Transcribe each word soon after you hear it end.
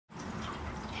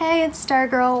Hey, it's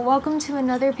Stargirl. Welcome to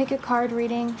another Pick a Card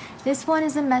reading. This one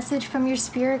is a message from your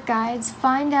spirit guides.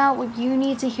 Find out what you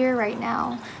need to hear right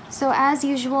now. So as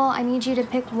usual, I need you to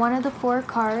pick one of the 4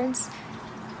 cards.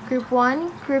 Group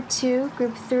 1, Group 2,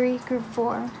 Group 3, Group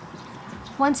 4.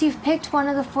 Once you've picked one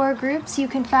of the 4 groups, you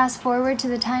can fast forward to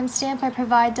the timestamp I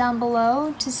provide down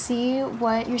below to see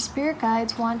what your spirit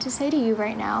guides want to say to you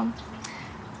right now.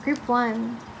 Group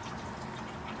 1.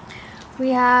 We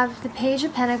have the Page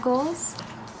of Pentacles.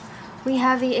 We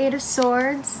have the 8 of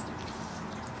Swords,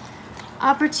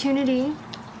 Opportunity,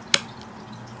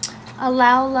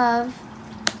 Allow Love,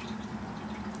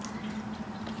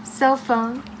 Cell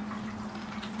Phone,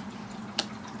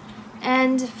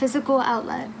 and Physical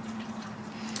Outlet.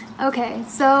 Okay,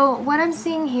 so what I'm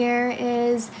seeing here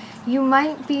is you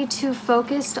might be too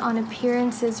focused on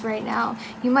appearances right now.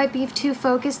 You might be too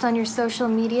focused on your social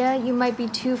media. You might be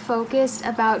too focused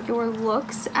about your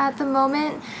looks at the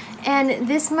moment. And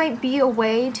this might be a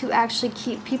way to actually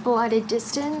keep people at a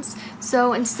distance.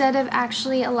 So instead of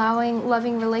actually allowing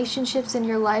loving relationships in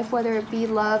your life, whether it be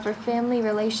love or family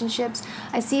relationships,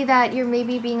 I see that you're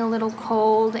maybe being a little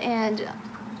cold and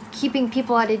keeping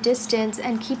people at a distance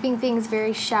and keeping things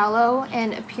very shallow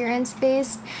and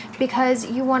appearance-based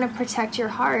because you want to protect your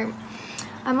heart.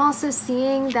 I'm also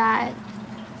seeing that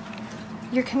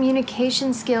your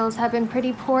communication skills have been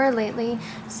pretty poor lately.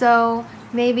 So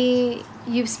maybe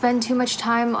you spend too much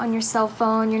time on your cell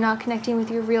phone, you're not connecting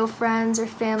with your real friends or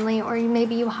family, or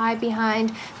maybe you hide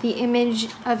behind the image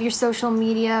of your social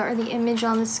media or the image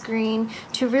on the screen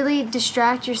to really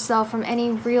distract yourself from any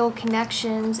real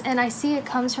connections. And I see it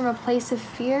comes from a place of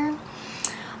fear.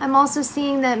 I'm also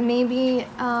seeing that maybe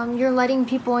you're letting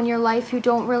people in your life who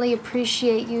don't really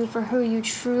appreciate you for who you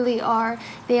truly are.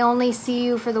 They only see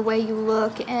you for the way you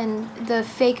look and the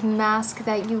fake mask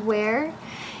that you wear.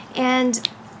 And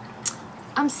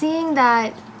I'm seeing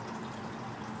that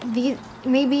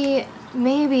maybe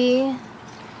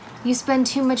you spend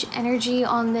too much energy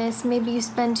on this. Maybe you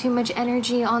spend too much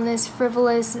energy on this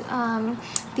frivolous,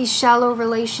 these shallow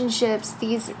relationships,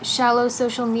 these shallow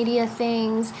social media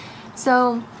things.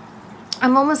 So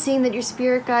I'm almost seeing that your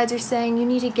spirit guides are saying you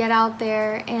need to get out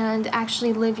there and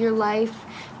actually live your life.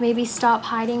 Maybe stop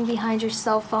hiding behind your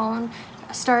cell phone.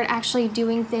 Start actually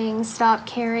doing things. Stop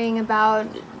caring about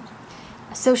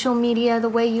social media, the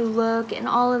way you look, and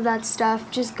all of that stuff.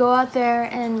 Just go out there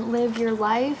and live your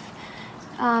life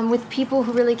with people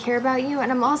who really care about you.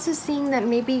 And I'm also seeing that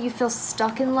maybe you feel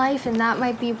stuck in life, and that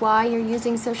might be why you're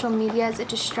using social media as a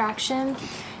distraction.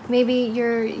 Maybe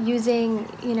you're using,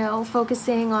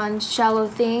 focusing on shallow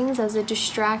things as a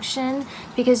distraction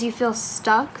because you feel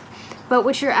stuck. But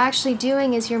what you're actually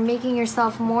doing is you're making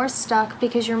yourself more stuck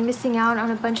because you're missing out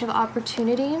on a bunch of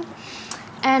opportunity.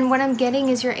 And what I'm getting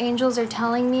is your angels are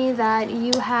telling me that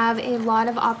you have a lot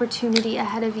of opportunity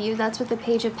ahead of you. That's what the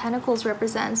Page of Pentacles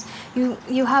represents.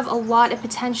 You have a lot of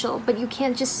potential, but you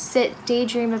can't just sit,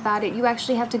 daydream about it. You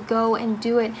actually have to go and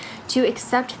do it to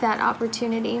accept that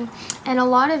opportunity. And a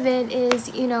lot of it is,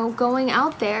 going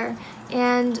out there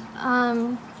and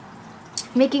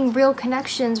making real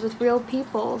connections with real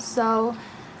people. So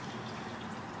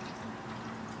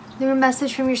the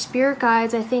message from your spirit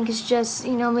guides, I think, is just,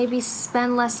 maybe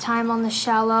spend less time on the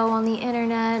shallow, on the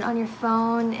internet, on your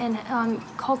phone, and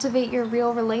cultivate your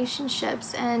real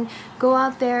relationships and go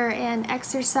out there and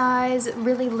exercise,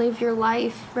 really live your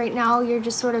life. Right now, you're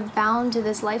just sort of bound to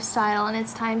this lifestyle, and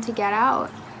it's time to get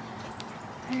out.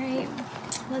 All right,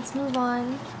 let's move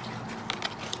on.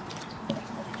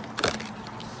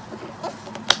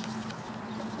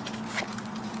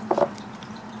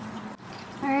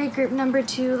 Alright, group number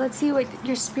 2, let's see what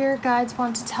your spirit guides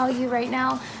want to tell you right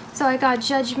now. So I got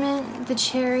Judgment, the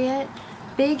Chariot,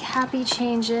 Big Happy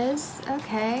Changes,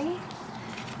 okay,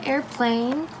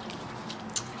 Airplane,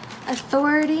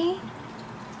 Authority,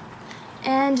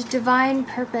 and Divine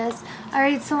Purpose.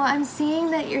 Alright, so I'm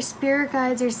seeing that your spirit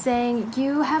guides are saying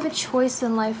you have a choice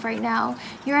in life right now.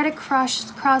 You're at a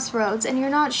crossroads and you're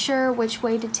not sure which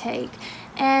way to take.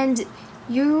 And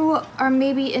you are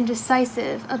maybe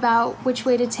indecisive about which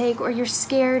way to take, or you're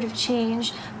scared of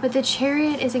change, but the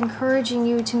Chariot is encouraging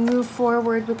you to move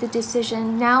forward with the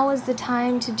decision. Now is the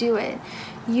time to do it.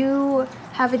 You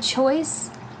have a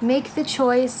choice. Make the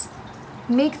choice.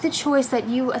 Make the choice that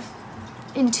you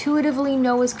intuitively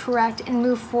know is correct and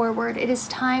move forward. It is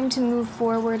time to move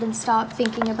forward and stop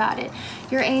thinking about it.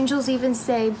 Your angels even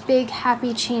say big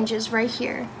happy changes right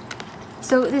here.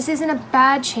 So this isn't a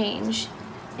bad change.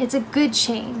 It's a good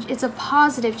change. It's a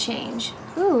positive change.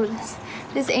 Ooh,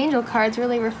 this angel card's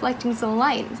really reflecting some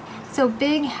light. So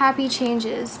big, happy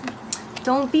changes.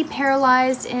 Don't be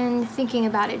paralyzed in thinking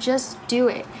about it. Just do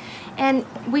it. And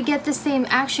we get the same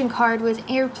action card with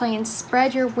airplanes.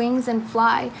 Spread your wings and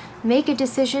fly. Make a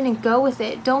decision and go with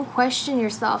it. Don't question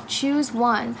yourself. Choose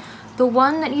one. The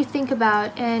one that you think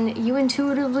about and you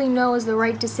intuitively know is the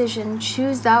right decision,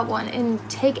 choose that one and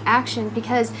take action,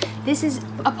 because this is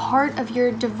a part of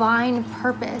your divine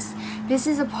purpose. This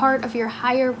is a part of your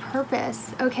higher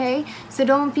purpose, okay? So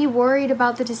don't be worried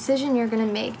about the decision you're going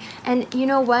to make. And you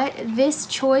know what? This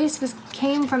choice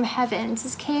came from heaven.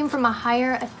 This came from a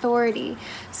higher authority.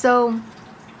 So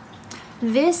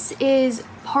this is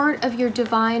part of your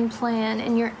divine plan,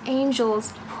 and your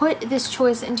angels put this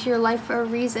choice into your life for a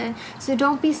reason. So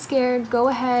don't be scared. Go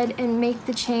ahead and make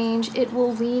the change. It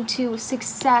will lead to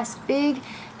success, big,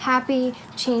 happy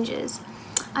changes.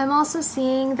 I'm also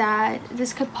seeing that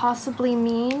this could possibly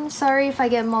mean, sorry if I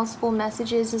get multiple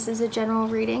messages, this is a general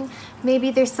reading.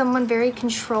 Maybe there's someone very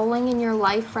controlling in your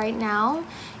life right now,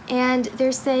 and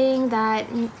they're saying that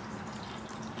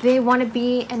they want to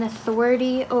be an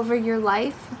authority over your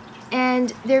life,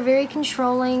 and they're very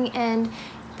controlling and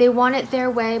they want it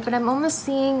their way, but I'm almost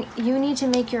seeing you need to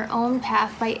make your own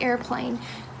path by airplane.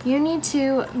 You need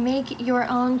to make your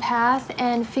own path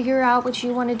and figure out what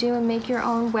you want to do and make your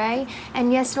own way.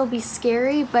 And yes, it'll be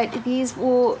scary, but this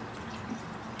will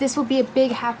be a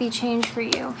big happy change for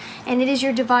you. And it is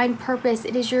your divine purpose.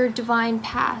 It is your divine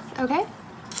path, okay?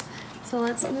 So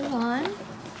let's move on.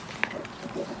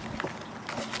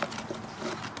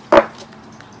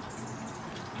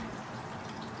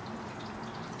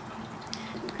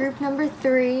 Group number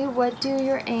 3, what do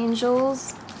your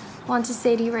angels want to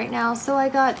say to you right now? So I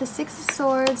got the 6 of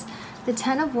Swords, the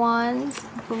 10 of Wands,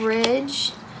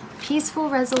 Bridge, Peaceful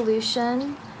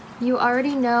Resolution, You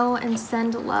Already Know, and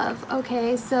Send Love.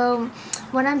 Okay, so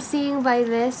what I'm seeing by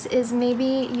this is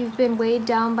maybe you've been weighed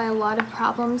down by a lot of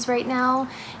problems right now,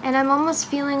 and I'm almost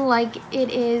feeling like it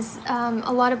is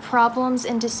a lot of problems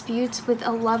and disputes with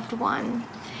a loved one.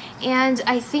 And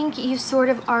I think you sort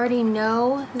of already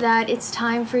know that it's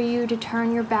time for you to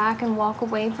turn your back and walk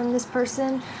away from this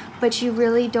person, but you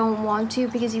really don't want to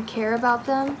because you care about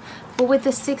them. But with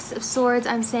the 6 of Swords,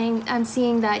 I'm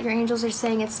seeing that your angels are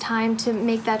saying it's time to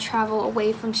make that travel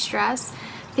away from stress,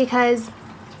 because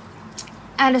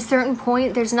at a certain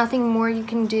point, there's nothing more you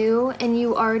can do, and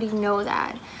you already know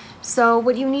that. So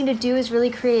what you need to do is really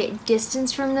create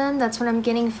distance from them. That's what I'm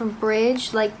getting from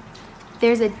Bridge. Like,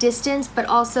 there's a distance, but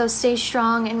also stay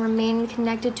strong and remain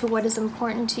connected to what is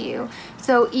important to you.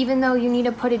 So even though you need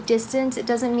to put a distance, it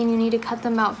doesn't mean you need to cut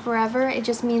them out forever. It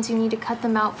just means you need to cut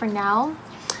them out for now.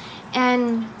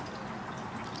 And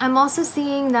I'm also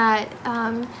seeing that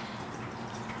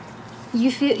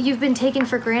you've been taken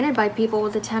for granted by people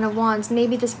with the 10 of Wands.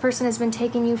 Maybe this person has been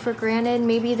taking you for granted.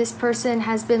 Maybe this person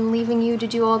has been leaving you to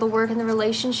do all the work in the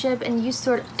relationship, and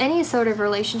any sort of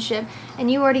relationship,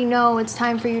 and you already know it's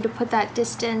time for you to put that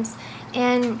distance.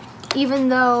 And even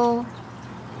though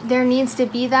there needs to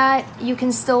be that, you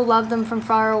can still love them from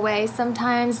far away.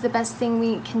 Sometimes the best thing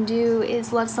we can do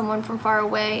is love someone from far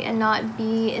away and not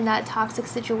be in that toxic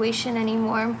situation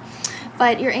anymore.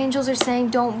 But your angels are saying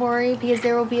don't worry, because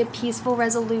there will be a peaceful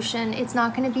resolution. It's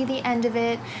not going to be the end of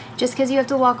it. Just because you have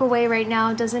to walk away right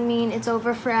now doesn't mean it's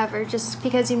over forever. Just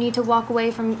because you need to walk away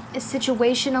from a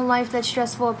situation in life that's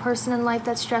stressful, a person in life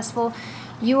that's stressful,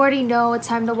 you already know it's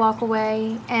time to walk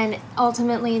away, and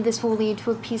ultimately this will lead to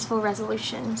a peaceful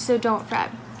resolution. So don't fret.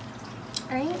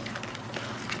 All right?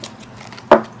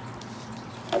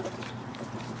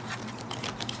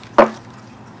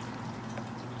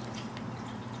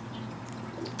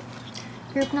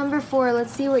 Group number 4,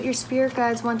 let's see what your spirit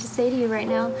guides want to say to you right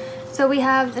now. So we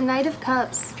have the Knight of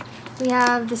Cups, we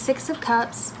have the 6 of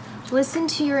Cups. Listen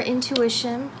to your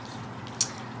intuition,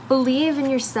 believe in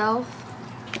yourself,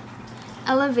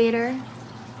 Elevator,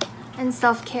 and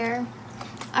self-care.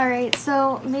 Alright,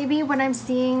 so maybe what I'm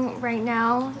seeing right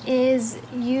now is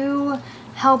you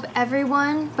help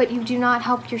everyone, but you do not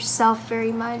help yourself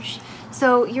very much.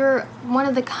 So you're one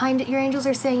of the your angels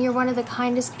are saying you're one of the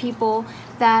kindest people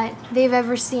that they've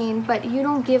ever seen, but you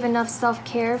don't give enough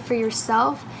self-care for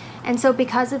yourself. And so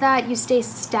because of that, you stay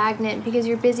stagnant because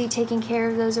you're busy taking care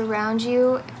of those around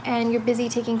you, and you're busy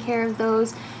taking care of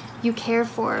those you care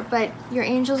for. But your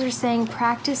angels are saying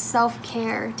practice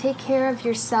self-care. Take care of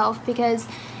yourself, because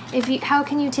how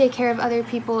can you take care of other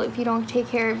people if you don't take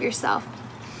care of yourself?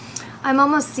 I'm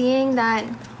almost seeing that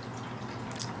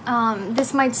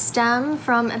this might stem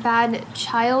from a bad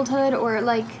childhood, or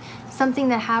like something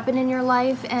that happened in your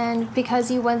life, and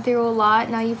because you went through a lot,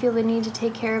 now you feel the need to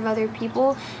take care of other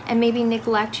people and maybe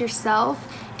neglect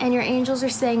yourself. And your angels are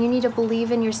saying you need to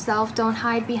believe in yourself. Don't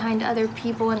hide behind other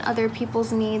people and other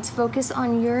people's needs. Focus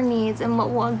on your needs and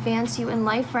what will advance you in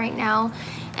life right now.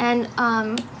 And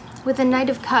with the Knight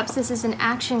of Cups, this is an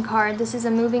action card. This is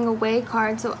a moving away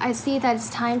card. So I see that it's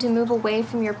time to move away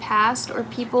from your past or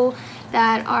people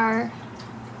that are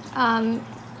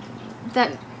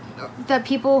that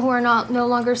people who are no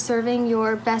longer serving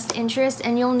your best interest,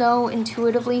 and you'll know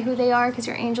intuitively who they are because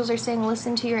your angels are saying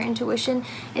listen to your intuition.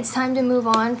 It's time to move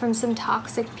on from some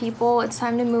toxic people. It's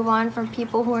time to move on from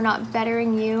people who are not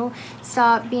bettering you.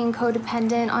 Stop being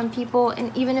codependent on people,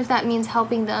 and even if that means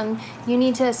helping them, you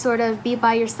need to sort of be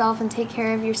by yourself and take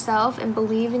care of yourself and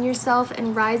believe in yourself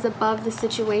and rise above the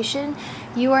situation.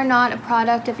 You are not a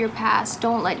product of your past.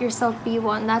 Don't let yourself be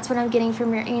one. That's what I'm getting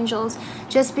from your angels.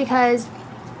 Just because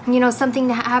something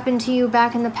that happened to you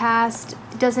back in the past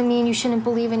doesn't mean you shouldn't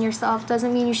believe in yourself,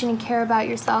 doesn't mean you shouldn't care about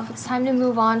yourself. It's time to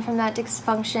move on from that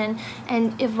dysfunction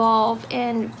and evolve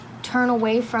and turn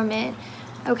away from it,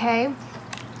 okay?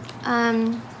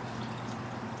 I'm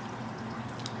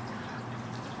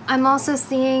also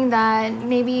seeing that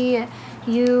maybe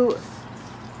you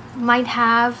might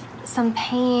have some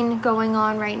pain going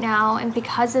on right now, and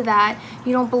because of that,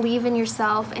 you don't believe in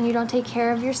yourself and you don't take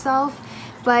care of yourself.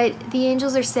 But the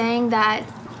angels are saying that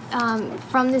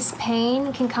from this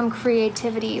pain can come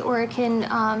creativity, or it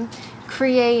can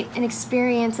create an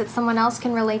experience that someone else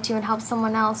can relate to and help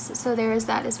someone else. So there is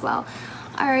that as well.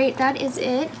 All right, that is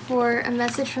it for a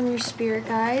message from your spirit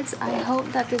guides. I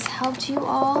hope that this helped you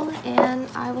all, and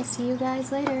I will see you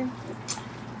guys later.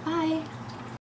 Bye.